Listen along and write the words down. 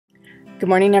Good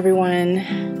morning, everyone.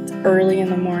 It's early in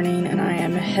the morning and I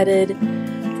am headed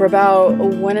for about a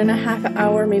 1.5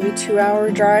 hour, maybe 2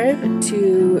 hour drive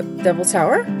to Devil's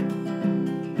Tower.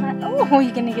 Oh,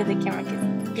 you're gonna get the camera.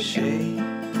 She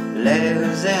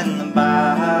lives in the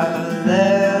bar,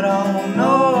 they don't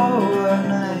know her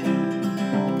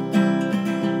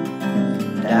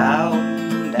name.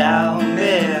 Down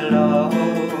below,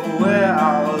 we're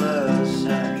all the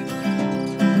same.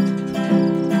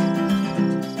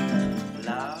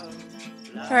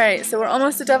 Alright, so we're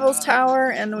almost to Devil's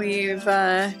Tower and we've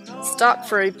stopped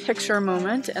for a picture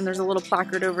moment, and there's a little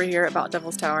placard over here about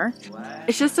Devil's Tower.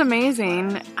 It's just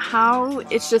amazing how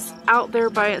it's just out there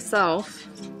by itself.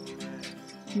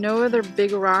 No other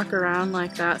big rock around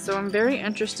like that, so I'm very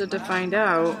interested to find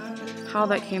out how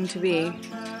that came to be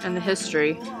and the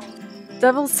history.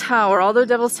 Devil's Tower. Although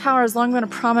Devil's Tower has long been a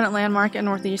prominent landmark in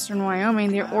northeastern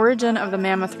Wyoming, the origin of the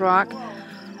Mammoth Rock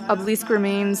obelisk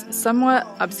remains somewhat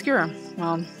obscure.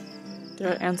 Well,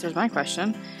 that answers my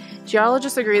question.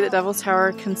 Geologists agree that Devil's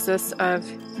Tower consists of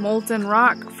molten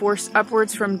rock forced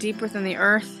upwards from deep within the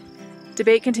earth.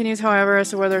 Debate continues, however,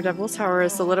 as to whether Devil's Tower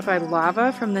is solidified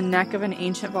lava from the neck of an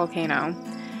ancient volcano,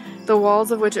 the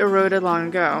walls of which eroded long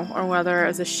ago, or whether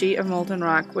as a sheet of molten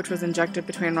rock which was injected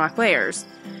between rock layers.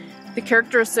 The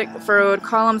characteristic furrowed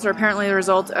columns are apparently the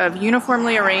result of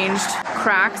uniformly arranged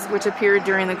cracks which appeared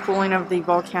during the cooling of the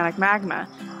volcanic magma.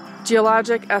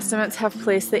 Geologic estimates have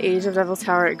placed the age of Devil's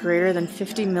Tower at greater than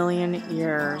 50 million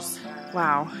years.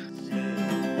 Wow.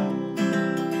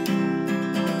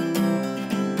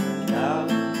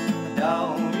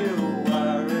 Don't you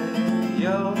worry,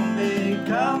 you'll be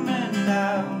coming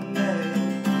down next.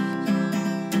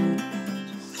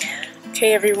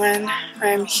 Okay, everyone,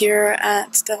 I'm here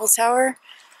at Devil's Tower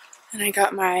and I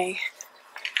got my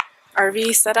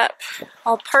RV set up,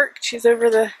 all parked. She's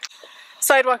over the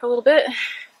sidewalk a little bit.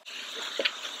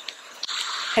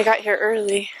 I got here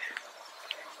early,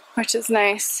 which is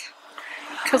nice,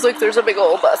 because look, there's a big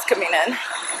old bus coming in.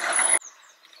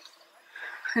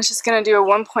 I'm just going to do a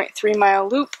 1.3 mile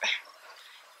loop,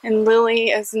 and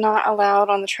Lily is not allowed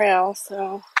on the trail,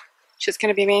 so it's just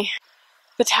going to be me.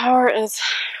 The tower is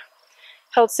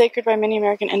held sacred by many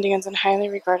American Indians and highly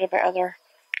regarded by other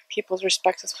peoples.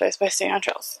 Respect this place by staying on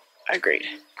trails. Agreed.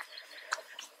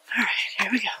 Alright, here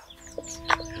we go.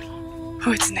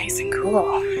 Oh, it's nice and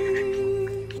cool.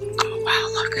 Oh wow,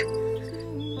 look.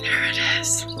 There it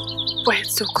is. Boy,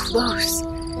 it's so close.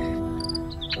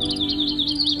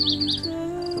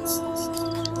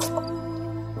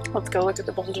 Let's go look at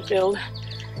the boulder field.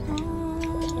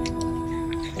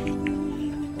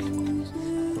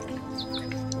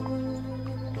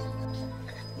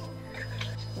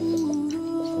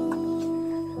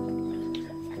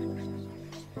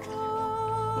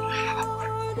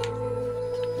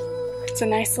 It's a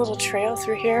nice little trail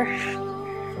through here.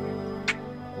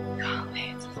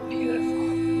 Golly, it's beautiful.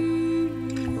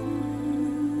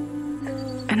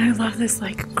 And I love this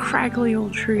like craggly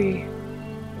old tree.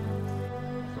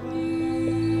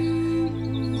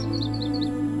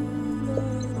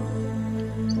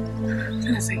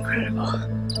 That is incredible.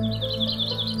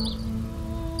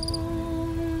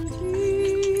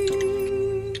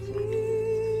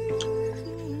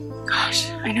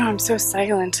 Gosh, I know I'm so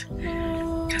silent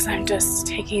because I'm just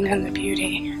taking in the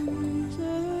beauty.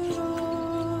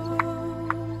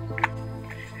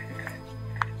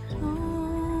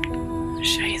 I'll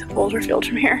show you the boulder field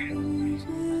from here.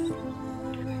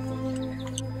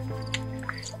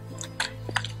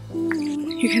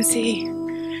 You can see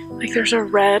like there's a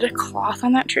red cloth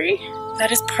on that tree.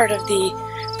 That is part of the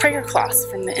prayer cloths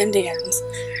from the Indians.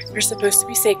 They're supposed to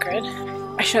be sacred.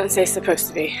 I shouldn't say supposed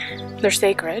to be. They're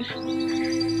sacred.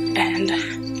 And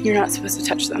you're not supposed to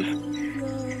touch them.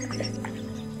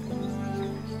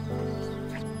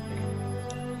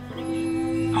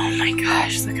 Oh my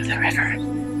gosh, look at the river.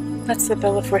 That's the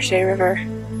Belle-Fourche River.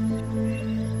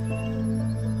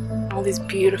 All these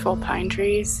beautiful pine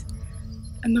trees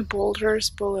and the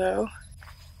boulders below.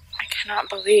 I cannot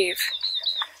believe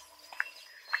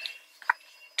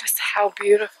just how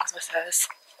beautiful this is.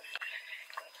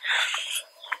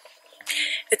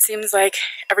 It seems like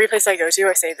every place I go to,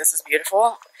 I say this is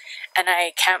beautiful, and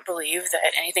I can't believe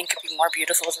that anything could be more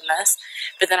beautiful than this,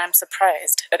 but then I'm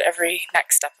surprised at every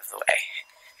next step of the way.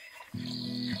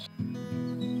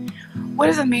 What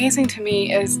is amazing to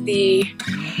me is the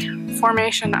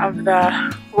formation of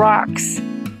the rocks,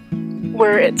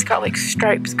 where it's got like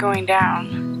stripes going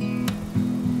down.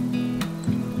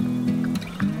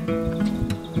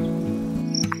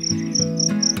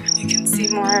 You can see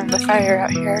more of the fire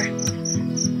out here.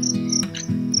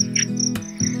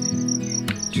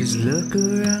 Just look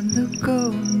around the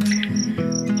corner.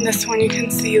 This one you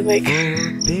can see like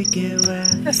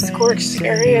the scorched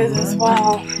areas as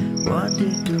well.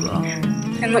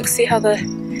 And look, see how the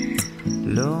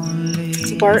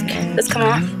bark has come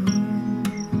off.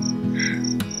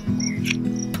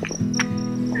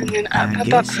 And then up,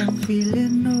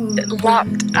 it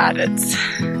lopped at its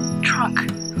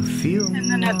trunk. And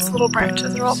then its little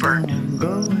branches are all burned.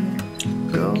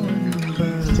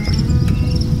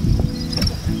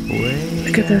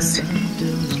 Look at this.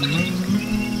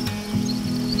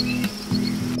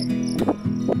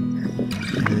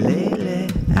 Lately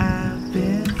I've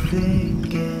been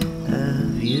thinking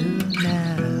of you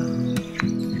now,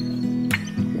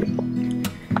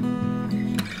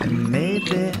 and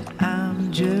maybe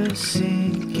I'm just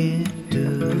sinking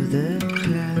through the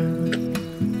clouds.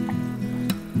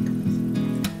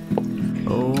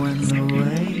 Oh, when the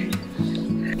waves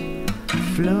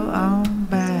flow on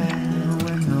by,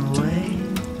 when the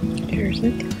waves Here's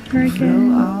the camera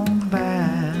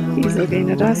again. He's looking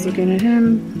at us, looking at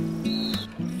him.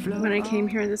 When I came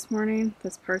here this morning,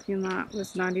 this parking lot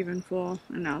was not even full,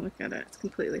 and now look at it, it's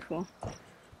completely full.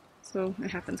 So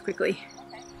it happens quickly.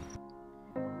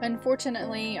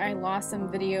 Unfortunately, I lost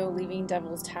some video leaving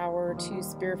Devil's Tower to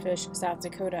Spearfish, South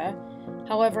Dakota.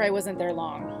 However, I wasn't there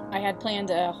long. I had planned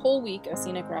a whole week of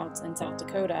scenic routes in South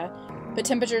Dakota, but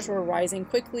temperatures were rising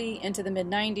quickly into the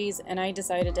mid-90s, and I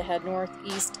decided to head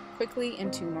northeast quickly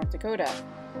into North Dakota.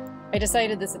 I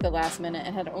decided this at the last minute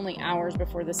and had only hours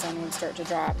before the sun would start to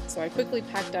drop, so I quickly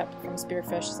packed up from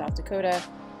Spearfish, South Dakota,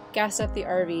 gassed up the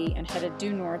RV, and headed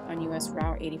due north on US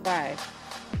Route 85.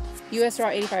 US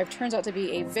Route 85 turns out to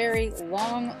be a very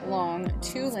long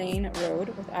 2-lane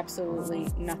road with absolutely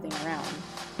nothing around.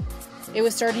 It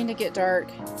was starting to get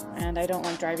dark, and I don't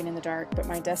like driving in the dark, but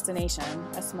my destination,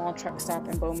 a small truck stop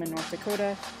in Bowman, North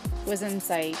Dakota, was in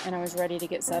sight, and I was ready to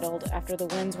get settled after the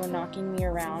winds were knocking me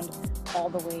around all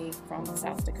the way from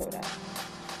South Dakota.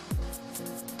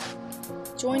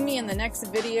 Join me in the next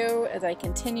video as I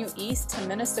continue east to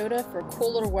Minnesota for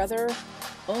cooler weather,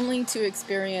 only to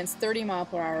experience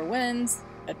 30-mile-per-hour winds,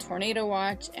 a tornado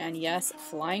watch, and yes,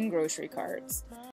 flying grocery carts.